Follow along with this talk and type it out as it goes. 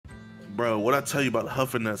Bro, what I tell you about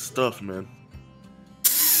huffing that stuff, man?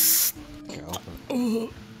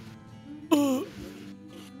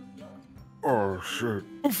 Oh shit.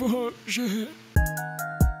 Oh shit.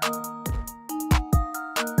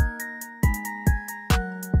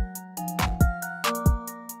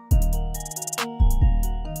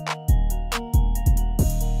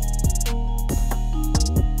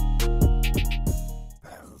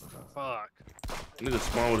 Fuck. Nigga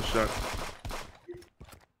spawn with a shot.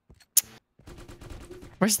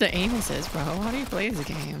 Where's the aim assist, bro? How do you play this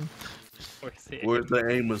game? Where's the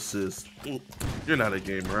aim assist? You're not a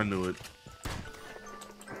gamer, I knew it.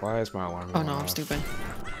 Why is my alarm Oh going no, I'm off? stupid.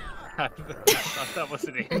 I thought that was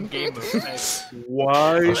an in-game effect.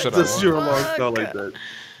 Why does your alarm Fuck. sound like that?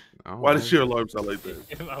 I don't Why know. does your alarm sound like that?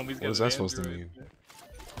 What is that supposed to mean?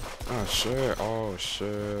 Oh shit, oh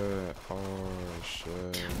shit, oh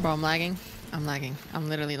shit. Bro, I'm lagging. I'm lagging. I'm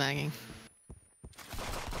literally lagging.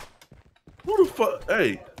 Who the fuck?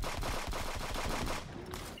 Hey.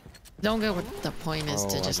 Don't get what the point is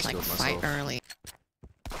to I just like killed fight myself. early.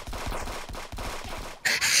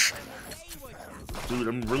 Dude,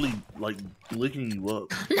 I'm really like licking you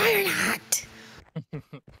up. No, you're not.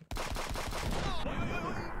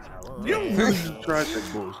 You don't really try that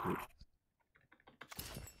bullshit.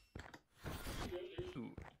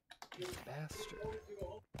 Bastard.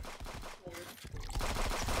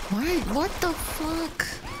 Why? What the fuck?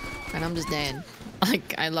 And I'm just dead.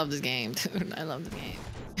 Like, I love this game, dude. I love the game.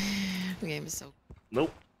 The game is so.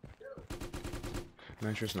 Nope.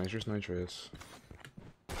 Nitrous, nitrous, nitrous.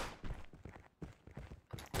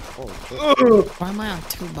 Oh shit. Why am I on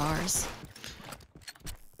 2 bars?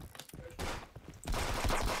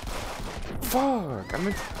 Fuck! I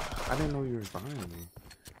didn't know you were behind me.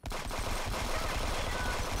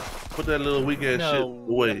 Put that little weak ass shit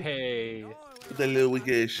away. Hey. Put that little weak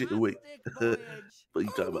ass shit away. What you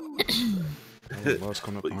talking about? Oh, love's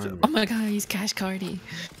coming up behind me. Oh my god, he's Cash Cardi.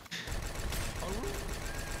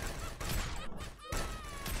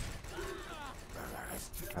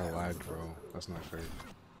 I lied, bro. That's not fair.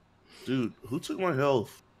 Dude, who took my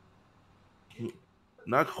health?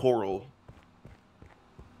 Not Coral.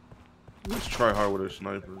 Let's try hard with a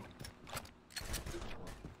sniper.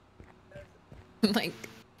 Like,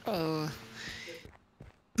 oh.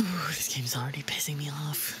 Ooh, this game's already pissing me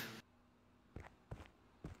off.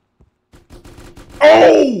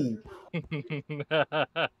 Oh!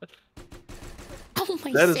 Oh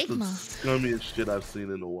my That is Sigma. the scummiest shit I've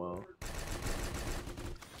seen in a while.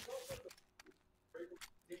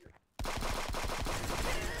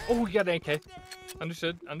 Oh, you got an AK.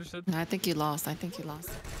 Understood. Understood. No, I think you lost. I think you lost.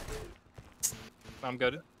 I'm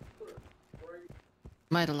good.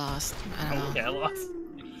 Might have lost. I don't know. Okay, I lost.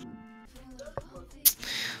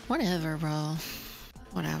 Whatever, bro.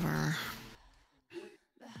 Whatever.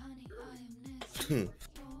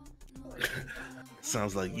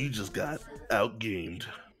 Sounds like you just got outgamed.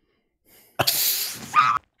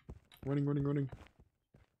 Running, running, running.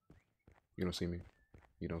 You don't see me.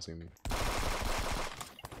 You don't see me.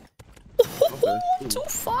 Okay. Too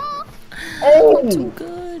far. Oh! I'm too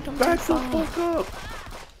good. I'm Back too the far. fuck up!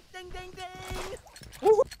 Ding, ding, ding.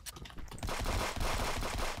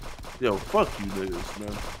 Yo, fuck you niggas,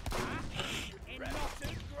 man.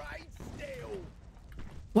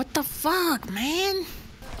 What the fuck, man?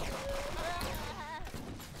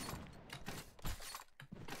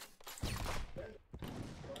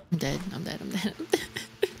 I'm dead. I'm dead. I'm dead.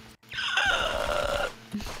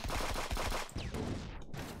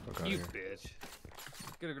 Fuck out You here. bitch.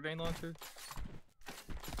 Get a grenade launcher.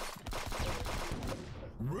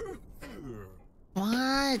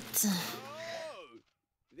 What?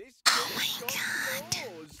 Oh my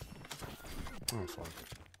god. Oh fuck.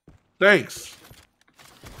 Thanks.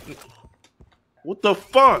 What the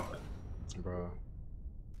fuck? Bro.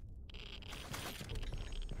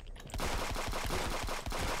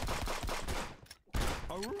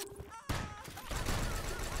 Oh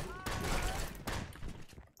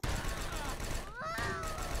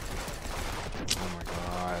my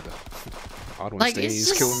god. Odd one Like, stays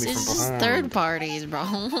it's killing me just from behind. third parties, bro.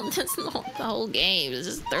 That's not the whole game. It's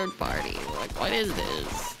just third party. Like, what is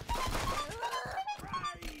this?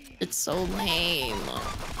 It's so lame.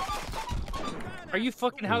 Are you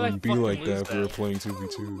fucking? How It did I wouldn't be fucking like lose that if we were that? playing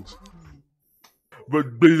 2v2s.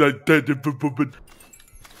 But be like that.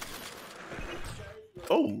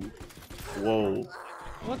 Oh. Whoa.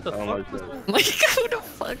 What the I don't fuck? like Was that. that? Like, who the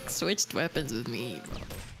fuck switched weapons with me, bro?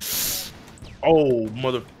 Oh,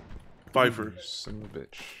 mother Pfeiffer. Son of a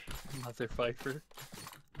bitch. Mother Pfeiffer.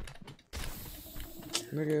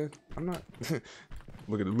 Nigga, I'm not.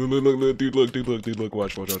 Look at it. Look, dude, look,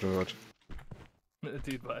 watch.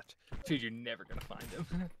 Dude, watch. Dude, you're never gonna find him.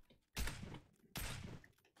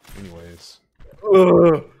 Anyways.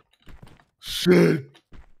 Shit.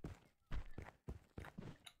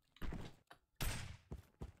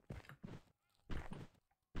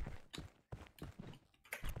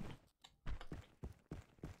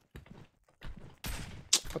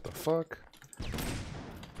 What the fuck?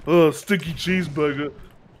 Sticky cheeseburger.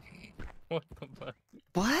 What the fuck?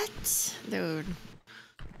 What? Dude.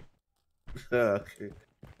 Okay.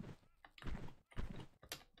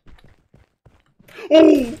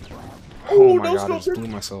 Oh! Oh my no god, I just scope. blew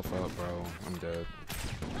myself up, bro. I'm dead.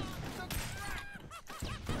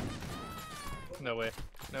 No way.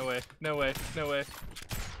 No way. No way. No way.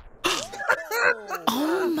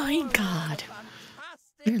 Oh my god.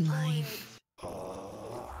 You're lying.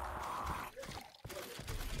 Oh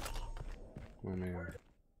man.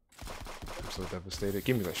 I'm so devastated.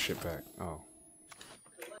 Give me that shit back. Oh.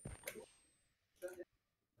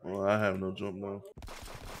 Well, I have no jump now.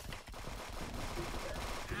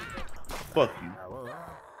 Fuck you.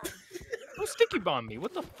 Don't sticky bomb me.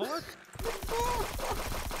 What the fuck?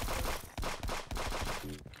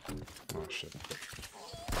 Oh shit.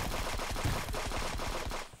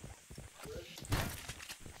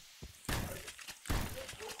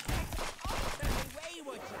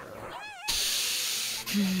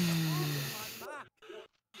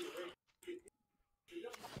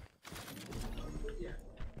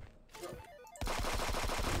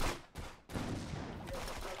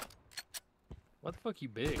 What the fuck, you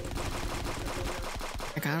big?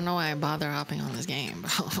 Like, I don't know why I bother hopping on this game, bro.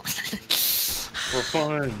 For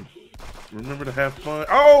fun. Remember to have fun.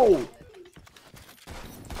 Oh!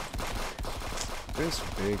 This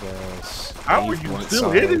big ass. How are you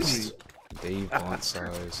still hitting me? Dave blunt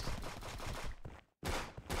sized.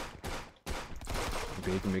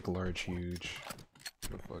 Big McLarge huge.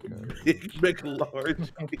 Get the fuck out of here. Make a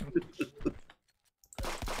large.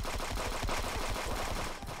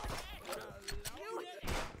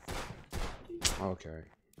 Okay.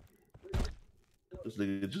 This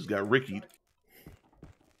nigga just got rickied.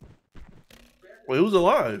 Wait, who's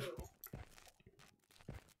alive?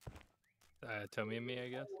 Tommy and me, I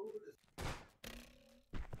guess.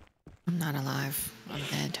 I'm not alive. I'm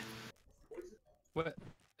dead. What?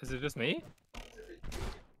 Is it just me?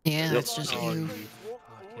 Yeah, Yep. it's just Oh, you. you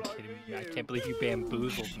fucking kidding me? I can't believe you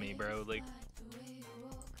bamboozled me, bro. Like,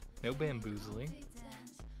 no bamboozling.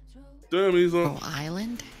 Damn, he's on. Oh,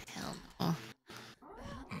 island? Hell no.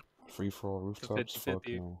 Free for all rooftops? 50-50. Fuck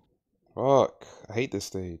no. Fuck. I hate this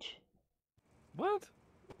stage. What?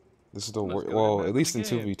 This is the Most worst. good Well, map at in least the in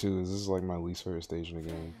game. 2v2, this is like my least favorite stage in the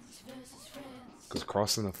game. Because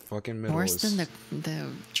crossing the fucking middle Worse is... than the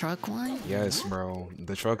truck one? Yes, bro.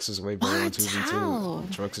 The trucks is way better What? than 2v2. How?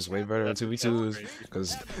 The trucks is way better than That's 2v2 crazy.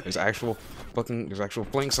 because there's actual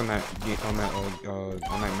planks on that on that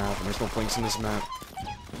map, and there's no planks in this map.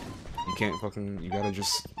 You can't fucking. You gotta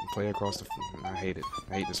just play across the. I hate it.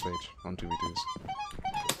 I hate this stage on 2v2s.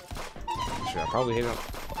 Shit, I probably hate it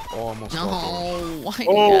almost. No, all why do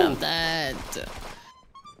Oh. you have that?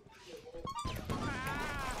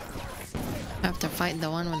 I have to fight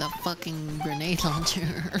the one with a fucking grenade launcher.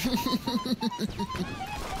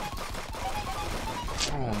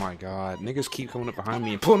 Oh my god, niggas keep coming up behind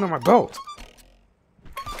me and pulling on my belt.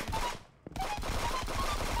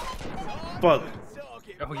 Fuck.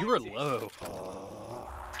 Oh, you were low.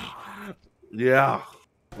 Yeah.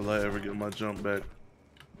 Will I ever get my jump back?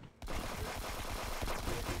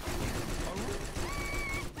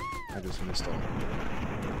 I just missed it.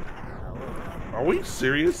 Are we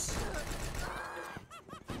serious?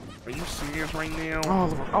 Are you serious right now?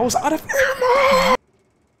 Oh, I was out of ammo.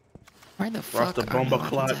 Where the fuck the are bomber the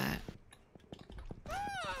clot. weapons at?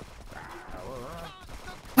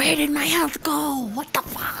 Where did my health go? What the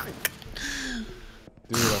fuck?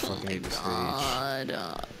 Dude, I fucking hate this stage.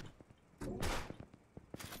 God.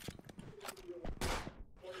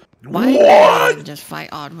 Why did I just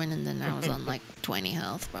fight Oddwin and then I was on like 20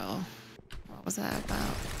 health, bro? What was that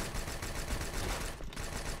about?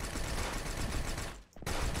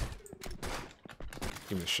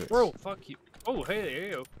 Give me shit. Bro, fuck you. Oh, hey, there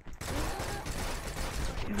you go.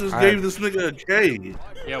 You just gave this nigga a K.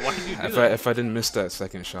 Yeah, why did you do that? If I didn't miss that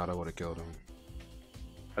second shot, I would have killed him.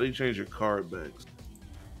 How do you change your card backs?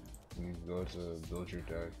 You go to build your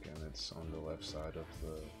deck, and it's on the left side of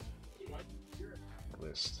the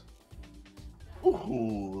list.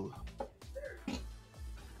 Ooh.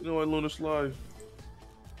 You know what, Lunar Slide?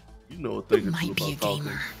 You know a thing or two Might be a about talking.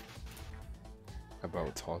 gamer.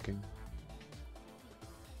 About talking?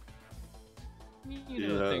 You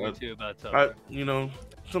know a thing or two about I, talking. you know,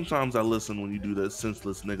 sometimes I listen when you do that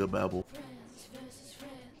senseless nigga babble.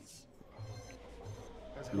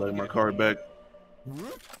 You like my card back?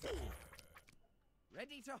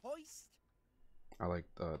 Ready to hoist? I like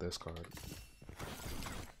this card.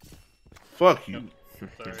 Fuck you.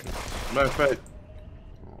 Sorry. Matter of fact,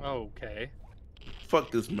 Okay. fuck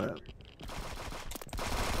this map.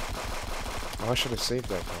 Oh, I should have saved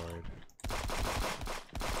that card.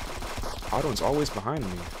 Otto's always behind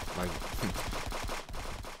me. Like,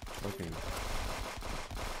 fucking.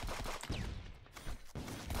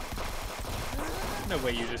 No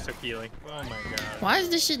way you just took healing. Oh my god. Why is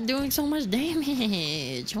this shit doing so much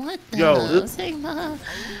damage? What the Yo, hell? this- Sigma.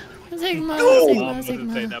 Sigma. Yo! Bomb Sigma. was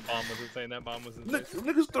insane. Sigma. That bomb was insane. That bomb was insane.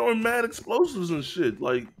 Niggas throwing mad explosives and shit.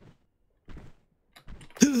 Like,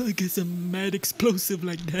 I guess I'm mad explosive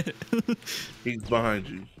like that. he's behind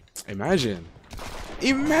you. Imagine.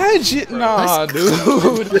 Nah,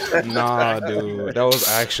 dude. Nah, dude. That was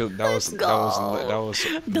actually that was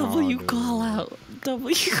W nah, call dude. out.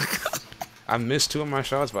 W. I missed 2 of my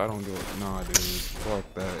shots, but I don't do it. Nah, dude.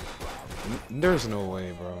 Fuck that. There's no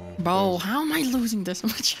way, bro. Bro, how am I losing this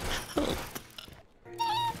much health?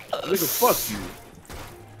 Nigga, fuck you.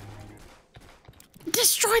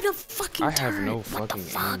 Destroy the fucking I turret. have no What the fucking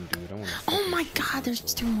fuck? aim, dude. I wanna Oh fucking my shoot god, there's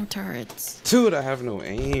myself. 2 more turrets. Dude, I have no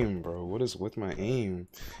aim, bro. What is with my aim?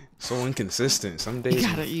 So inconsistent. Some days.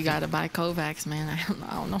 You gotta buy Kovacs, man.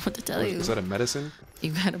 I don't know what to tell you. Is that a medicine?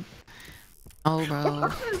 You gotta. Oh, bro.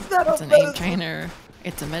 It's an aim trainer.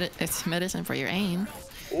 It's medicine for your aim.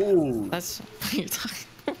 Ooh, That's what you're talking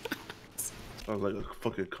about. sounds like a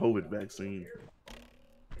fucking COVID vaccine.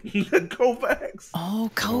 Kovacs. Oh,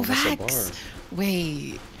 Oh, that's a Kovacs. bar.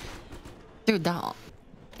 Wait. Dude, that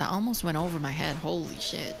almost went over my head. Holy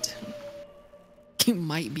shit. You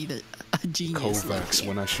might be a genius. Kovacs.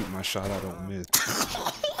 When I shoot my shot, I don't miss.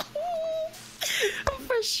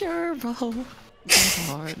 For sure, bro. That's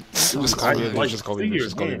hard. That's Just hard. call me a like bitch. Just call me a bitch. your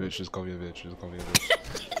Just call me a hand. bitch. Just call me a bitch. Just call me a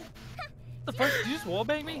bitch. The fuck? Did you just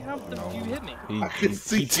wallbang me? How the fuck you hit me? I can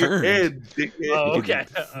see He your turned. head, dickhead. Oh, okay.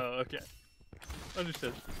 Oh, okay.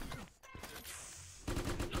 Understood.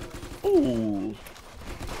 Ooh.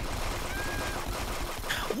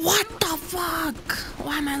 What the fuck?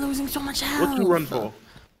 Why am I losing so much health? What you run for?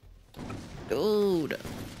 Dude.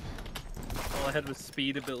 All I had was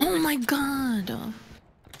speed ability. Oh my god.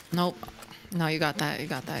 Nope. No, you got that. You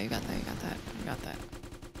got that. You got that. You got that. You got that.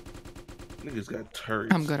 Niggas got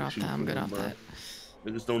turrets. I'm good to off shoot that. I'm for good them, off bro. that.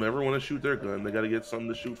 Niggas don't ever want to shoot their gun. They gotta get something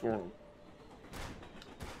to shoot for them.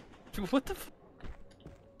 Dude, what the f?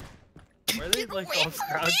 Why are they like all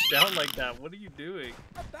crouched down like that? What are you doing?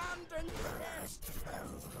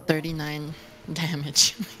 39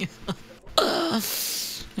 damage.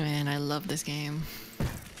 Man, I love this game.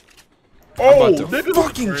 Oh, I'm about to nigga.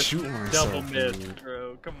 fucking First shoot myself, double miss, dude.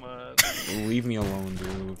 bro. Come on. Leave me alone,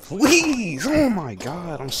 dude. Please! Oh my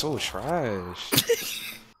god, I'm so trash.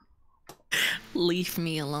 Leave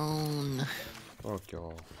me alone. Fuck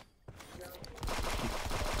y'all.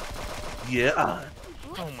 Yeah.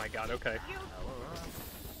 Oh my god. Okay.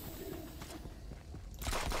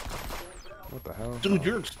 What the hell? Dude,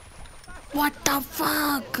 you're. What the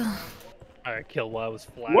fuck? I got killed while I was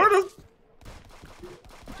flat. Where the.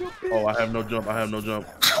 Oh, I have no jump. I have no jump.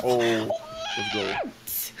 Oh, let's go.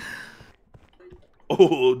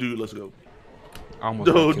 Oh, dude, let's go. I almost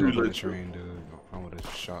Dude, got killed dude, by the let's- train, dude. I would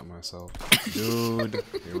have shot myself. Dude,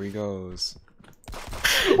 here he goes.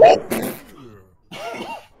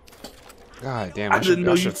 God damn, I I should didn't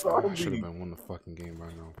know you have saw me. been won the fucking game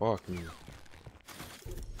right now. Fuck me.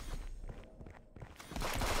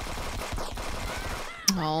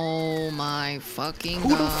 Oh my fucking Who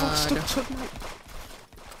the fuck god. took my...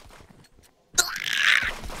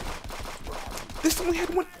 This only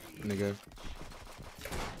had one... Nigga.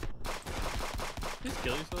 Just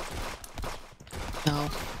kill yourself. No.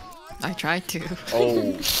 I tried to.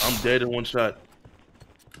 Oh, I'm dead in one shot.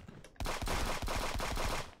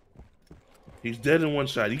 He's dead in one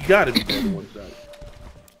shot. He gotta be dead in one shot.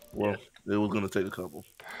 Well, it was gonna take a couple.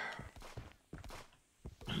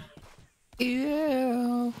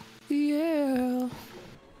 Yeah. Yeah.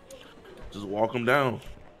 Just walk him down.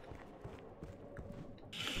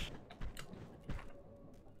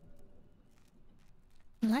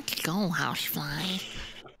 Let's go, Housefly.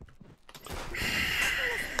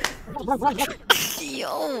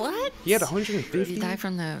 Yo, what? He had Did 150? you die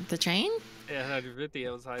from the train? Yeah, 150.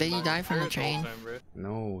 I was high. Did you die from the train?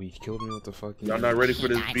 No, he killed me with the fucking... Y'all not ready for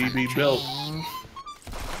this Die from the BB belt. train.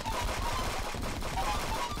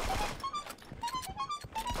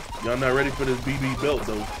 Y'all not ready for this BB belt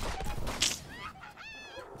though.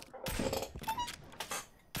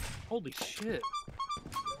 Holy shit.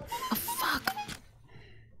 Oh, fuck.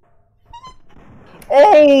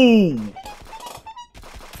 Oh!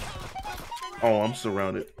 Oh, I'm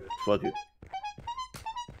surrounded. Fuck it.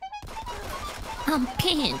 I'm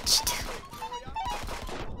pinched.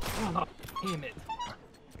 Oh, damn it.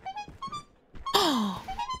 Oh,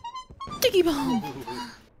 Diggy bomb.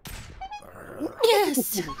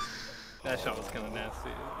 Yes. That shot was kind of nasty.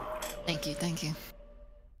 Thank you, thank you.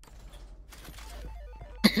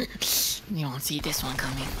 You won't see this one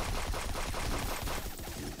coming.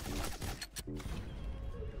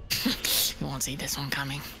 You won't see this one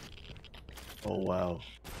coming. Oh wow.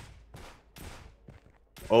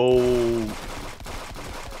 Oh,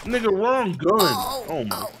 nigga, wrong gun. Oh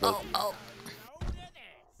my god.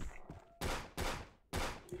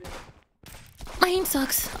 My aim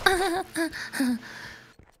sucks.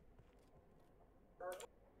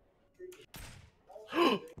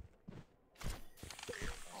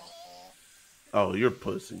 Oh, you're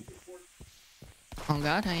pussy. Oh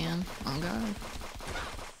god, I am. Oh god.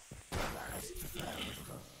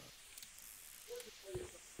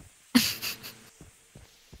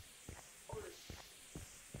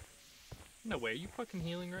 No way, are you fucking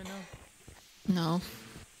healing right now? No.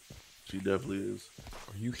 She definitely is.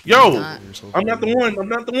 Are you Yo, not. I'm not the one. I'm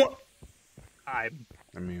not the one. I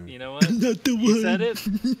mean, You know what? Not the You said it.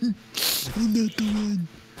 I'm not the one.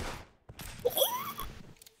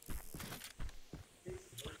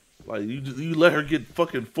 Like you let her get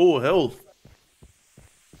fucking full health.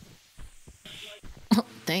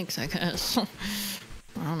 Thanks, I guess. I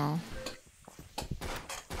don't know.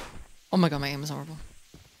 Oh my god, my aim is horrible.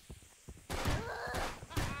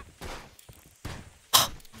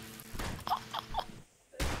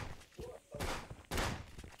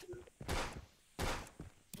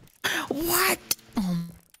 What?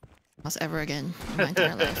 Us ever again in my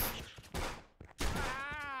entire life.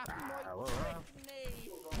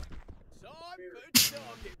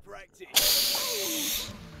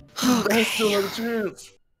 I still have a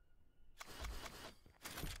chance.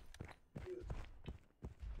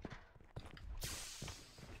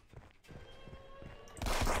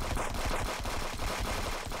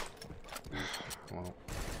 well,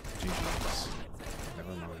 GG's. Never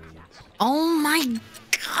mind. Oh my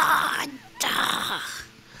god!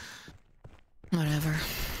 Whatever.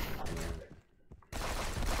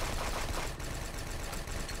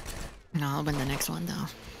 No, I'll win the next one though.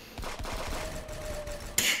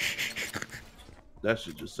 That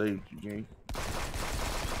shit just saved you, gang.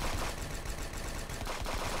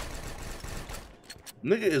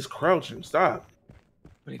 Nigga is crouching. Stop.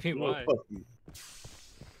 What do you mean, Oh, why? fuck you.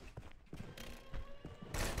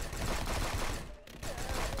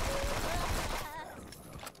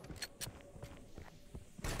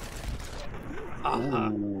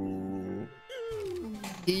 Ooh.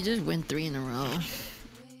 You just win 3 in a row.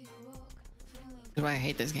 That's why I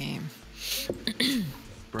hate this game.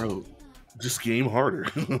 Bro, just game harder.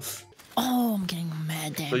 Oh, I'm getting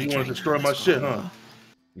mad damage. So you want right to destroy now, my that's shit, why. huh?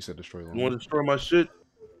 You said destroy You one. want to destroy my shit?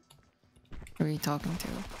 Who are you talking to?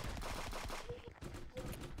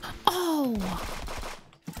 Oh!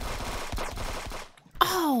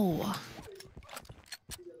 Oh!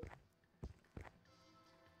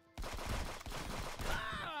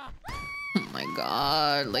 Oh my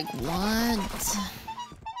god, like what?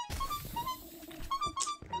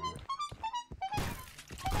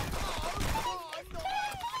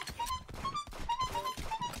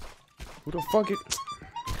 Who the fuck it?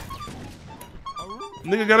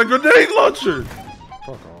 Nigga got a grenade launcher.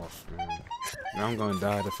 Fuck off, man. Now I'm gonna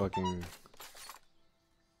die to fucking.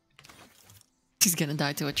 He's gonna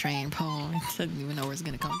die to a train, Paul. He doesn't even know where it's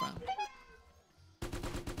gonna come from.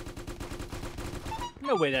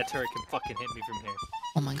 No way that turret can fucking hit me from here.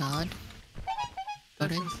 Oh my god.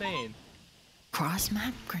 That's Loaded. insane. Cross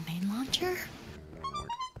map grenade launcher?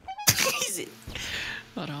 Easy.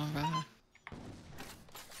 Hold on, bro.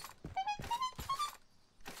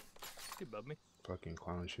 You above me? Fucking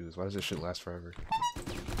clown shoes. Why does this shit last forever?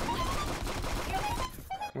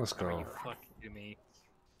 Let's Are go. you fucking kidding me?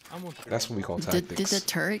 I'm with That's what we call Did tactics. the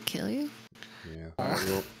turret kill you? Yeah.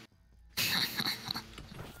 Well,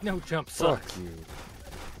 No jump Fuck sucks. you.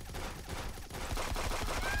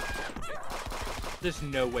 There's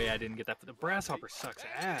no way I didn't get that. The grasshopper sucks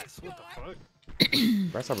ass. What the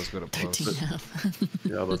fuck? Grasshopper's good at close. 13 health.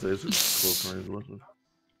 yeah, I was about to say it's a close range weapon.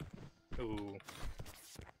 Ooh.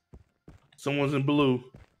 Someone's in blue.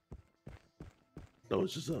 No,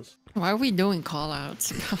 it's just us. Why are we doing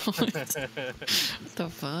callouts? What the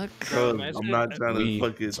fuck? Cause imagine I'm not if- trying to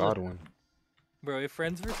fucking. It's odd one. Bro, if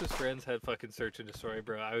Friends versus Friends had fucking Search and Destroy,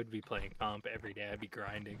 bro, I would be playing comp every day. I'd be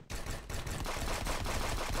grinding.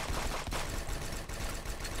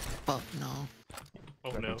 Oh no. Oh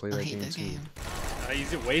I can no. play I that hate game this too. game.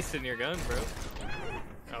 He's wasting your gun, bro.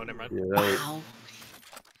 Oh, never mind. Yeah, Wow.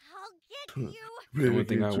 I'll get you. The only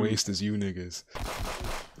thing I waste is you niggas.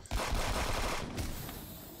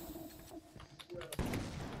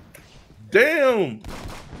 Damn!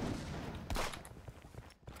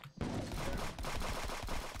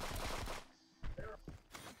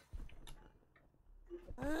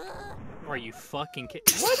 Are you fucking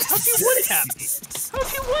kidding? What? How'd you one-tap me?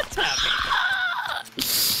 How'd you one-tap me?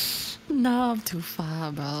 No, I'm too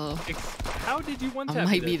far, bro. How did you one-tap me? I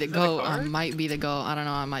might be the Is that a goat. I card? might be the goat. I don't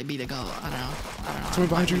know. I might be the goat. I don't know. I don't know. Someone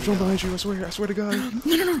behind you, someone behind you, I swear to God.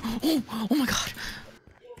 No. Oh my god.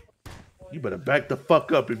 You better back the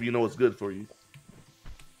fuck up if you know what's good for you.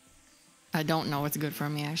 I don't know what's good for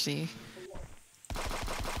me, actually.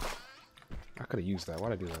 I could have used that.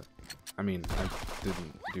 Why'd I do that? I mean, I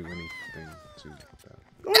didn't do anything to that.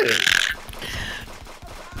 Go ahead.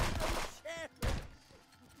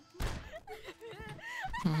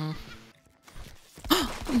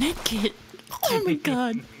 Naked. Oh my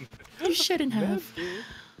god. You shouldn't have.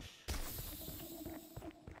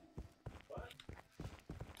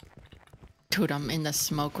 Dude, I'm in the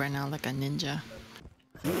smoke right now like a ninja.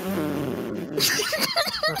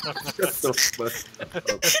 Shut the fuck up.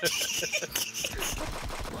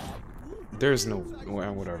 There's no,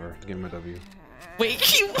 well, whatever. Give him a W.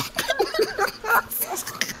 Wait, you.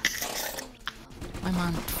 I'm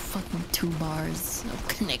on fucking 2 bars of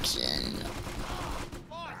connection.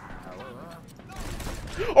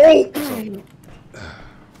 Oh!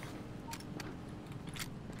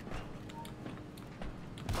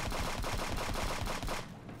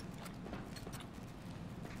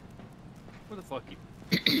 What the fuck?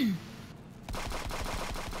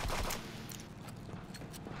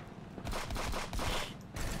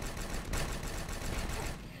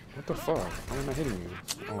 What the fuck? Why am I hitting you?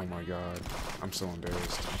 Oh my god. I'm so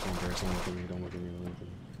embarrassed. I'm so embarrassed. Don't look at me. Don't look at me. Don't look at me.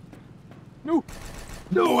 No!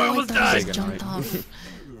 No, I almost thought died! just jumped off.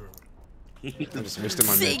 I just missed in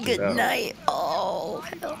my Say neck. good night. Oh,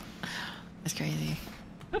 hell. That's crazy.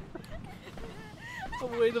 I'm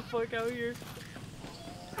way the fuck out here.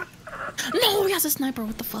 No, he has a sniper.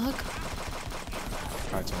 What the fuck?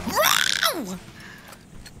 Hi, Tom. Ow!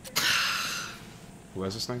 Who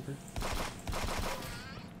has a sniper?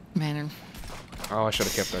 Man. Oh, I should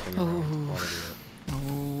have kept that thing around. Oh. Why'd I do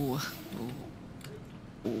that?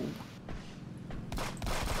 Oh.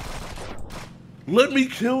 Let me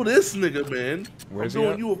kill this nigga, man. Where's I'm he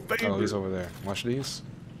doing at? you a favor. Oh, he's over there. Watch these.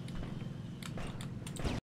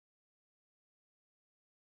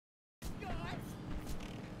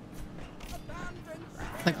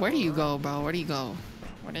 Like, where do you go, bro? Where do you go?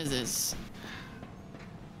 What is this?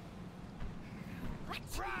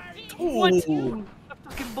 What? Ooh. I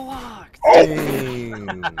fucking blocked.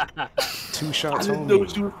 Dang. 2 I shots didn't know on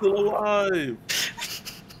she was still alive.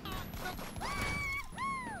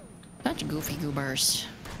 Such goofy goobers.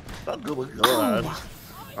 Oh, good God. Oh.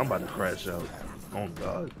 I'm about to crash out. Oh,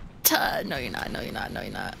 God. No, you're not. No, you're not. No,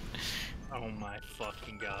 you're not. Oh my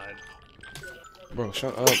fucking god. Bro,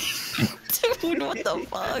 shut up. Dude, what the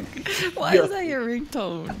fuck? Why Yeah. is that your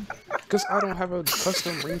ringtone? Because I don't have a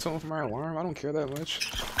custom ringtone for my alarm. I don't care that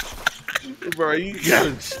much. Bro, you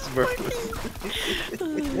gotta bro.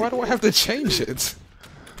 Why do I have to change it?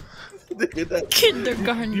 Nigga, that-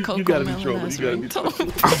 Kindergarten you Coco gotta be Melon trouble. ass You gotta be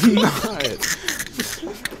ringtone. I'm not.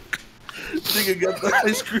 Nigga got the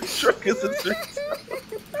ice cream truck as a drink.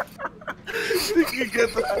 Nigga got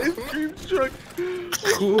the ice cream truck.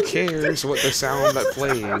 Who cares what the sound that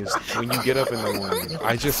plays when you get up in the morning?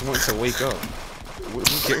 I just want to wake up. Who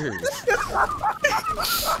cares?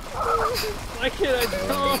 Why can't I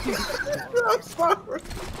jump? I'm sorry.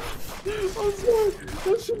 I'm sorry.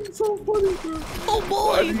 That shit is so funny, bro. Oh boy!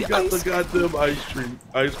 Why do you got the ice- goddamn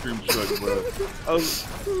ice cream truck, bro?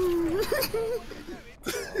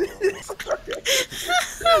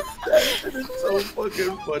 That shit is so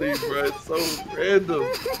fucking funny, bro. It's so random.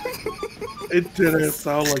 It didn't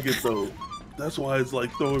sound like it though. That's why it's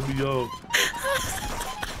like throwing me off.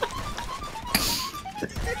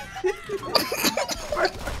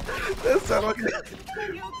 That sound like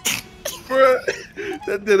bro.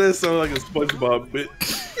 That didn't sound like a SpongeBob bit.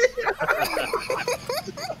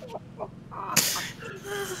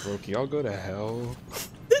 Bro, can y'all go to hell?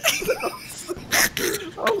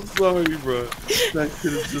 I'm sorry, bro. That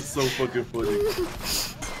shit is just so fucking funny.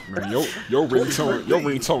 Man, your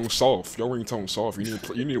ringtone soft. Your ringtone soft.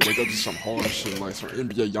 You need to wake up to some hard shit like some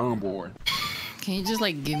NBA YoungBoy. Can you just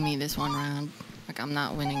like give me this one round? Like I'm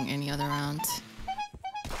not winning any other rounds.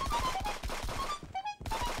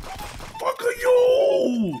 Fuck are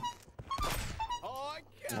you?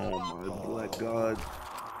 Oh my black god.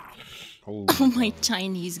 Oh my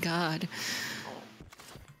Chinese god.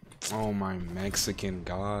 Oh my Mexican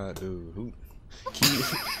god, dude. Who?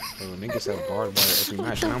 Bro, niggas have barbed wire every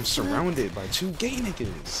match, and I'm surrounded by 2 gay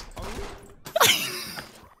niggas.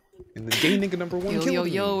 And the gay nigga number 1 killed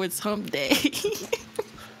me. Yo, it's hump day.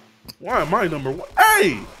 Why am I number 1?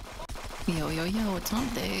 Hey! Yo, it's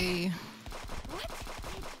hump day.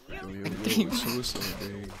 Yo, it's suicide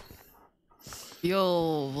day.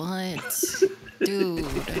 Yo, what? Dude.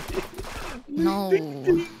 No.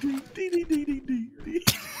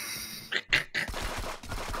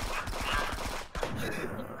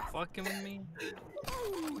 Fucking with me?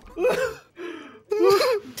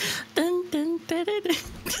 Dun, dun, dun, dun, dun.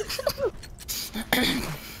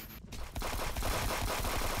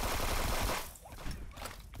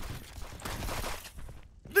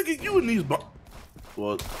 Nigga, you and these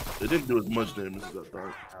well, it didn't do as much damage as I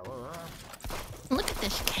thought. Look at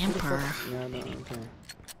this camper. Yeah, no, okay.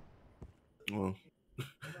 Well,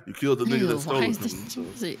 you killed the nigga that stole why it is from this me. So.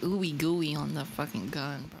 is it ooey gooey on the fucking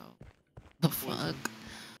gun, bro? The fuck?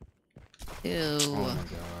 Ew. Oh my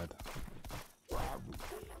god.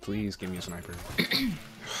 Please give me a sniper.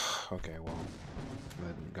 Okay, well,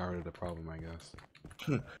 that got rid of the problem, I guess.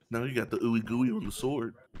 Now you got the ooey gooey on the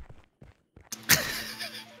sword.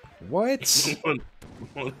 What?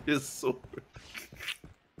 on his sword.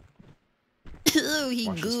 Ew, he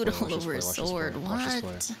Watch this gooed play, all watch this over play, his watch this sword. play, watch this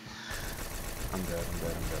What? play. I'm dead.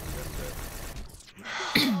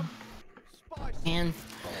 Man,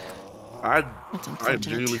 I'm that's unfortunate.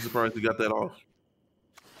 genuinely surprised he got that off.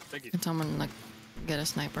 Thank you. Can someone like get a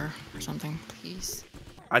sniper or something, please?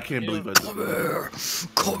 I can't believe I did that.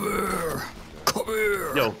 Come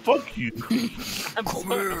here. Yo, fuck you. I'm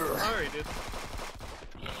sorry, dude.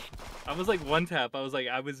 I was like 1 tap. I was like,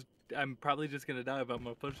 I'm probably just gonna die, but I'm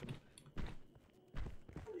gonna push him.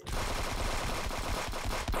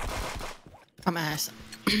 I'm ass.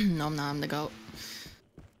 No, I'm not. I'm the GOAT.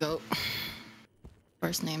 GOAT.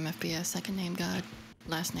 First name FPS, second name God,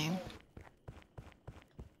 last name.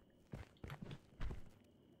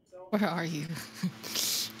 Where are you?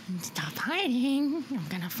 Stop hiding. I'm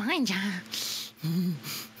gonna find ya.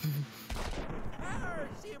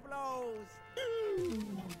 She blows.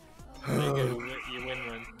 You win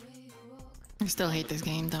one. I still hate this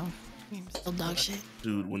game though. Game's still dog shit.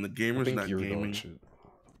 Dude, when the I gamer's think not you're dog gaming. shit.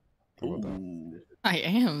 How about that? Ooh. I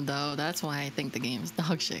am though. That's why I think the game's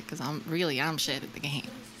dog shit. Cause I'm shit at the game.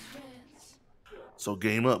 So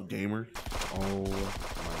game up, gamer. Oh my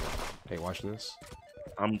god. Hey, watch this.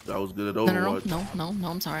 I was good at No, Overwatch. no.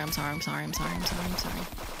 I'm sorry.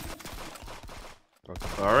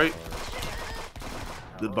 Okay. All right.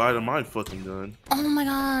 Goodbye to my fucking gun. Oh my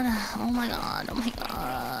god. Oh my god. Oh my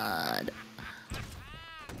god.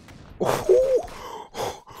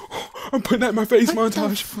 I'm putting that in my face What the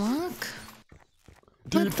montage. fuck?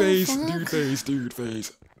 Dude What the face, fuck? dude face, dude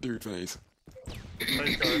face, dude face.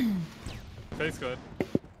 Face guard. Face guard.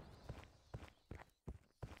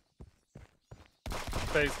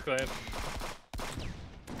 Face guard.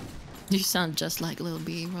 You sound just like Lil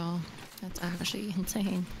B, bro. That's actually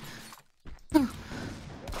insane.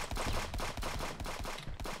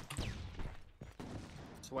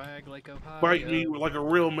 Swag like Ohio. Fight me like a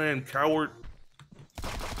real man, coward.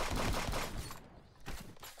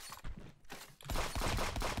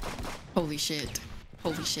 Holy shit.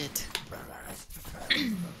 Holy shit.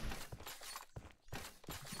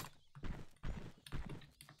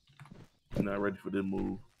 I'm not ready for this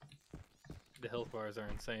move. The health bars are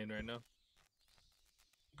insane right now.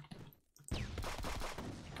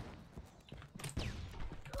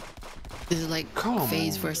 This is like Come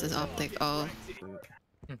phase on. versus optic. Oh,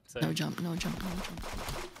 Same. no jump, no jump, no jump.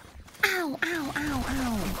 Ow, ow, ow,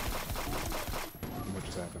 ow. What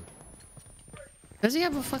just happened? Does he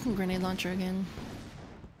have a fucking grenade launcher again?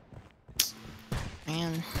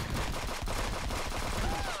 Man.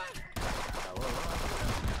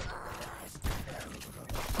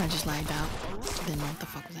 I just lagged out. Didn't know what the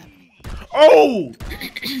fuck was happening. Oh!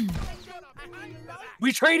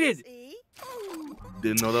 We traded!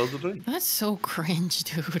 Didn't know that was a thing. That's so cringe,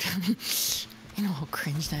 dude. You know how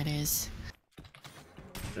cringe that is.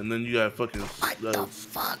 And then you got fucking What the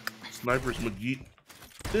fuck? Snipers McGee.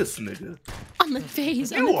 This nigga. I'm in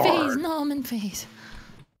phase. I'm You in phase. are. No, I'm in phase.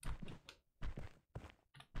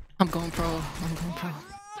 I'm going pro. I'm going pro.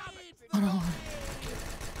 Hold on.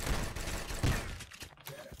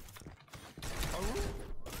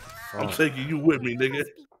 I'm taking you with me, nigga.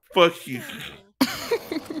 Fuck you.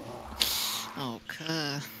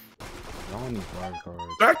 Okay. Y'all need wild cards.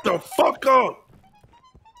 Back the fuck up.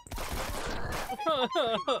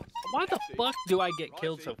 Why the fuck do I get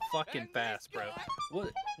killed so fucking fast, bro?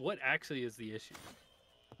 What actually is the issue?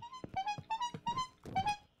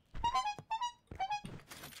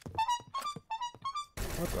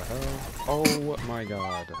 What the hell? Oh my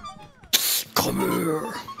god. Come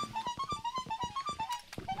here.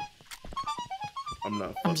 I'm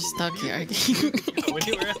not. I'm just stuck here. Go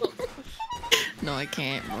anywhere else. No, I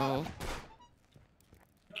can't, bro.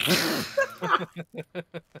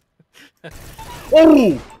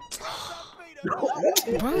 Oh!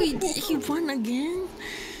 Bro, he won again?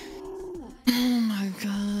 Oh my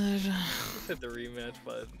god. Just hit the rematch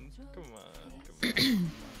button. Come on. Come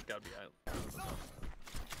on. Gotta be island.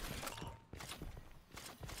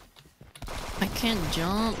 I can't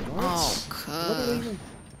jump. What? Oh, What did I even...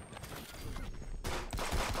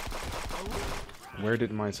 Where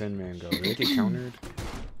did my 10-man go? Did it get countered?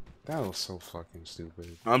 That was so fucking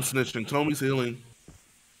stupid. I'm snitching. Tommy's healing.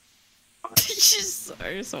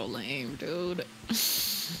 You're so lame, dude. How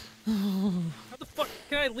the fuck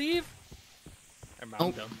can I leave? I'm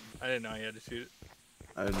dumb. I didn't know I had to shoot it.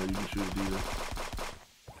 I didn't know you could shoot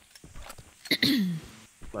it either.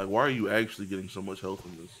 Like, why are you actually getting so much health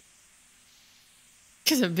from this?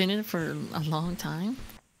 Because I've been in it for a long time.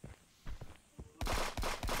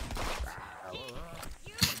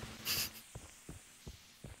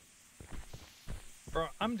 Bro,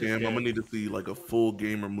 I'm just Damn, dead. I'm gonna need to see like a full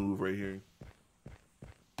gamer move right here.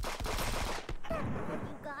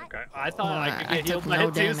 Okay, I thought I could get healed took by no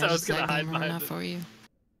it too, so I damage. was gonna That hide game behind enough it. for you.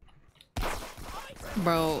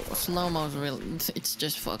 Bro, slow-mo's real. It's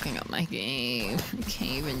just fucking up my game. I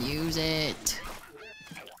can't even use it.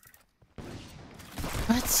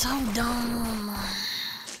 That's so dumb.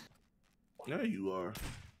 Yeah, you are.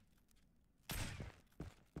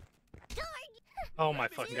 Oh my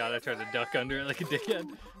fucking god, I tried to duck under it like a dickhead.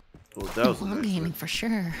 Well, that was. I'm gaming for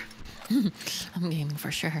sure. I'm gaming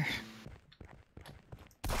for sure.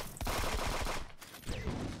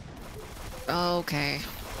 Okay.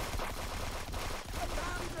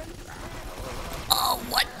 Oh,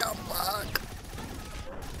 what the fuck?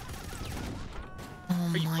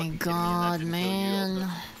 Oh Are you my fucking kidding me? That god, didn't kill you man.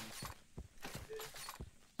 also.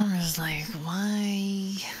 I'm just like,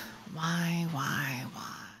 why? Why?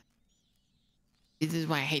 This is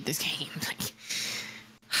why I hate this game.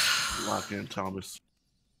 Lock in, Thomas.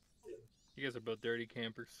 You guys are both dirty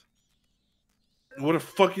campers. What the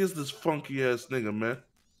fuck is this funky ass nigga, man?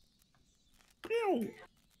 Pew.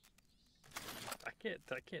 I can't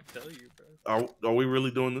tell you, bro. Are we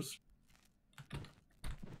really doing this?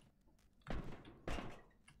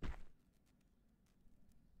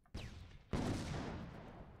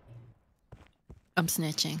 I'm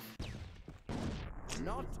snitching.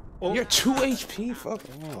 Not You're 2 HP? Fuck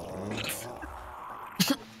off,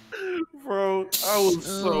 Bro, I was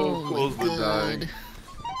so Oh my close to dying. God.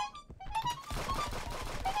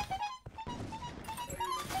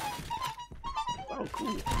 Oh,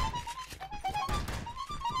 cool.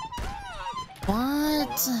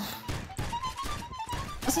 What?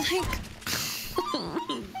 What's the heck?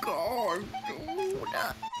 Oh god, dude.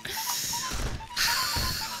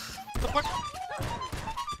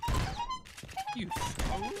 You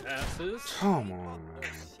asses. Come on,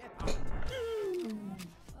 man.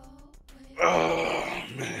 Oh,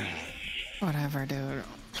 man. Whatever, dude.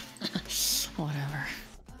 Whatever.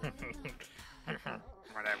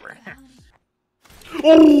 Whatever.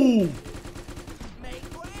 Oh!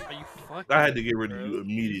 Are you fucking? I had to get rid of bro? you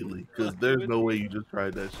immediately, because there's no way you just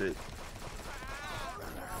tried that shit.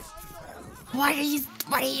 What are you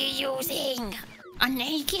using? A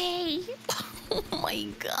naked? Oh my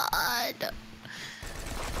god.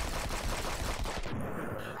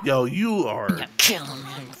 Yo, you are. You're killing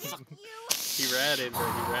me. He ratted,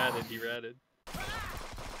 bro. He ratted.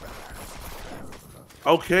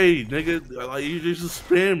 Okay, nigga. Like, you're just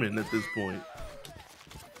spamming at this point.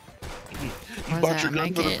 You What's bought your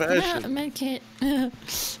that? gun for the fashion. Medkit.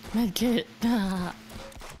 Medkit.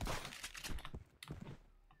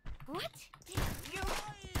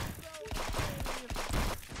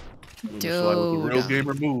 Slide with the real Dude.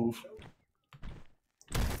 gamer move.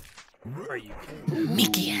 Are you kidding?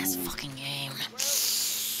 Mickey ass fucking game.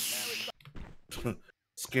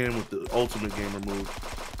 Scam with the ultimate gamer move.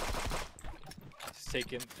 Just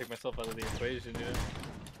take myself out of the equation, dude.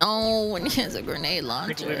 Oh, when he has a grenade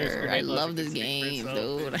Nicholas' launcher. grenade I launcher love can this speak for game,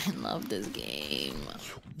 itself, dude. I love this game.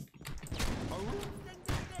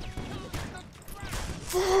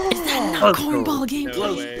 Is that not Let's go. cornball No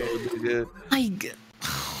gameplay? way. Yeah.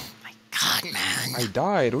 Oh my god, man. I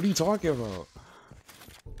died. What are you talking about?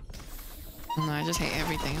 No, I just hate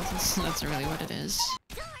everything. That's really what it is.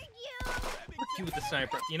 Fuck you with the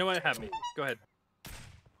sniper. You know what? Have me. Go ahead.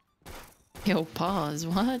 Yo, pause.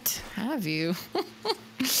 What? Have you?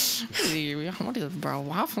 What is bro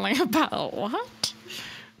waffling about? What?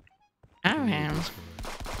 I am.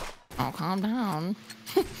 Oh, calm down.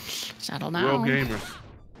 Settle down. Real gamers.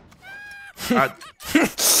 I,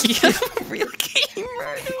 Real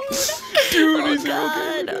gamer, dude. He's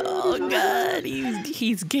God. Oh God,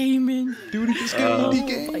 he's gaming. Dude, he just Oh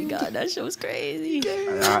gaming. my God, that show's crazy.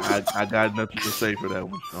 I got nothing to say for that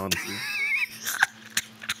one, honestly.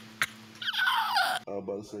 I was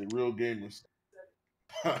about to say real gamers.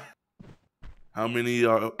 How many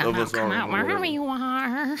of us Come are? out wherever you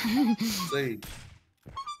are. Say.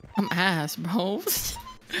 I'm ass, bro.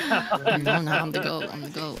 No, I'm the goat. I'm the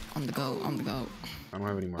goat. I'm the goat. I'm the goat. I don't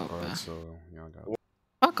have any more cards, so y'all got it.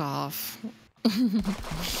 Fuck off. I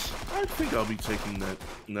think I'll be taking that.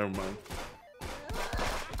 Never mind.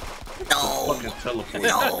 No. Fucking teleport.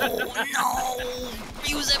 No.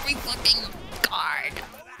 Use every fucking card.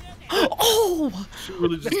 Oh. She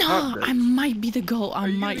really just No, popped that. I might be the goat. I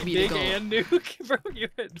might be the Big goat. and nuke, bro. You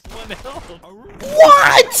had 1 health.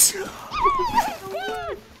 What?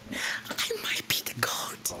 I might be the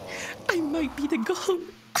goat. I might be the goat.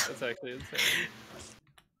 That's actually insane.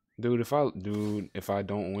 Dude, if I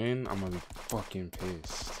don't win, I'm gonna be fucking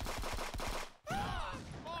pissed.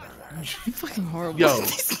 You're fucking horrible. Yo.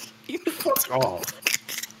 Fuck off.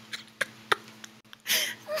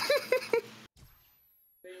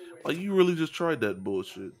 Like, you really just tried that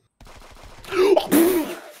bullshit.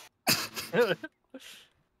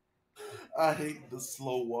 I hate the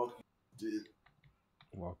slow walk you did.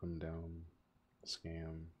 Welcome down,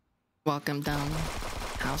 scam. Welcome down,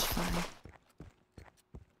 Housefly.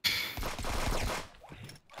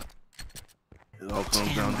 It all comes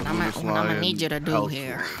Damn, down to what I'm Housefly gonna and need you to do Housefly.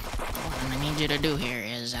 here. What I'm gonna need you to do here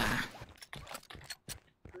is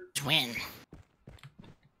win.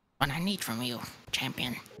 What I need from you,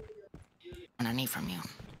 champion. What I need from you.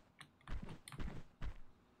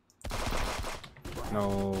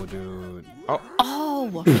 No, dude. Oh, Oh,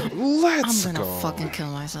 let's I'm go. gonna fucking kill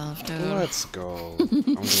myself, dude. Let's go. I'm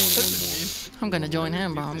doing one more. I'm gonna join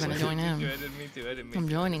him, bro. I'm gonna join I him. didn't mean to. I didn't mean I'm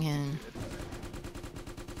to. joining him.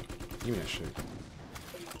 Give me that shit.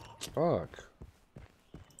 Fuck.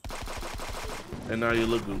 And now you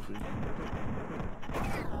look goofy.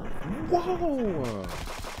 Whoa.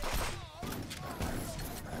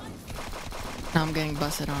 Now I'm getting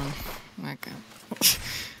busted on. Okay.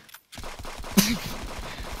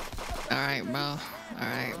 Alright, bro.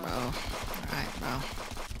 Alright, bro. Alright, bro.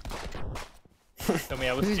 Tell me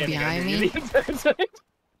I was Who's standing behind under you me? the entire time.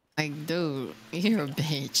 Like, dude, you're a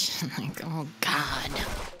bitch. Like, oh god.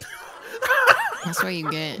 That's what you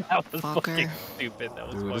get, That was fucker. fucking stupid. That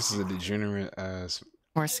was Dude, this is fucking... a degenerate ass.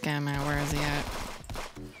 Or scam man, where is he at?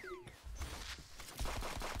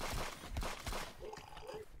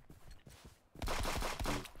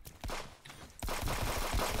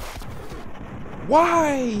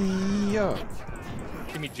 Why?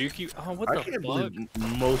 Give me juke you. Oh, what I the can't fuck? believe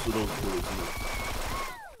most of those bullets.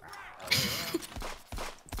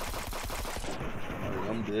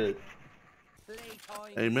 I'm dead.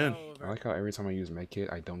 Amen. I like how every time I use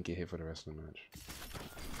medkit, I don't get hit for the rest of the match.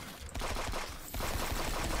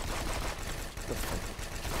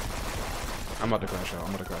 I'm about to crash out. I'm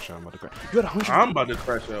about to crash out. I'm about to crash. You had 100. I'm about to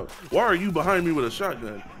crash out. Why are you behind me with a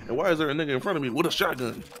shotgun? And why is there a nigga in front of me with a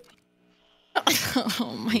shotgun?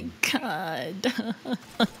 Oh my god.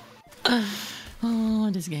 Oh,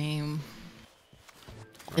 this game.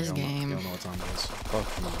 This You game. don't know what time it is. Fuck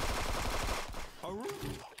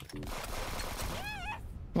you.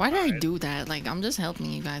 Why did I do that? Like, I'm just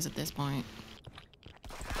helping you guys at this point.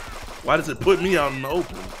 Why does it put me out in the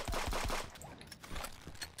open?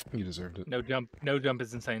 You deserved it. No jump. No jump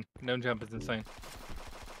is insane. No jump is insane.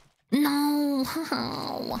 No,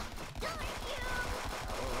 how?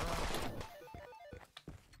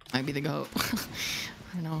 Might be the goat.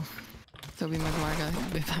 I know. Toby Maguire got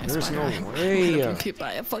bit by a There's spider. no way. I'm bit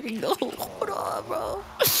by a fucking goat. Hold on, bro.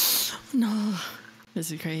 No.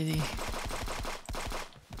 This is crazy.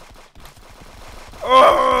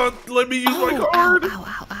 Oh, let me use my Ow, card. ow,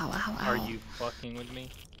 ow, ow, ow, ow. Are you fucking with me?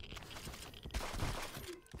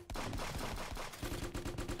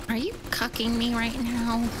 Are you cucking me right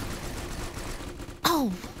now?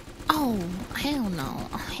 Oh, oh, hell no.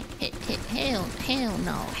 Hell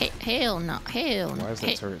no. Hell no. Hell no. Why is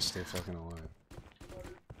that turret still fucking alive?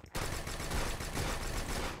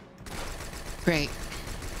 Great.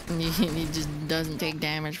 He just doesn't take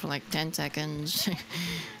damage for like 10 seconds.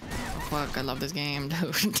 Oh, fuck, I love this game,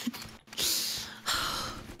 dude.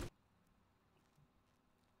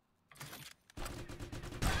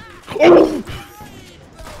 Oh!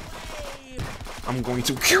 I'm going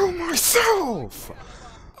to kill myself!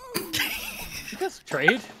 You guys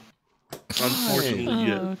trade? Unfortunately,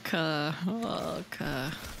 yeah.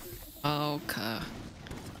 Okay.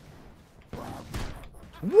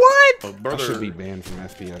 What? Oh, I brother. should be banned from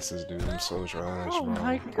FPSs, dude. I'm so trash, Oh bro.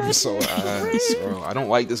 my I'm so ass, bro. I don't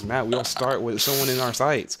like this map. We all start with someone in our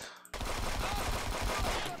sights.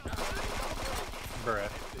 Bruh.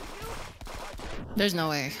 There's no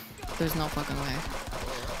way. There's no fucking way.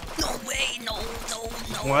 No way. No.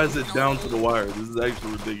 Why is it down to the wire? This is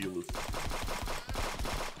actually ridiculous.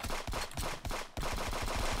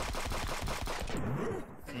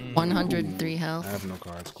 Mm. 103 I health. have no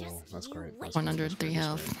cards. Cool. That's great. That's 103 great, that's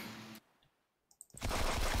health.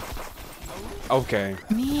 great. Okay.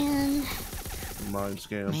 Man. Mind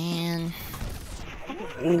scam. Man.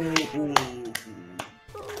 Ooh.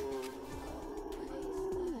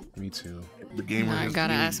 Me too. The gamer. I has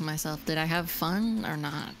gotta been- ask myself, did I have fun or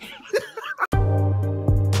not?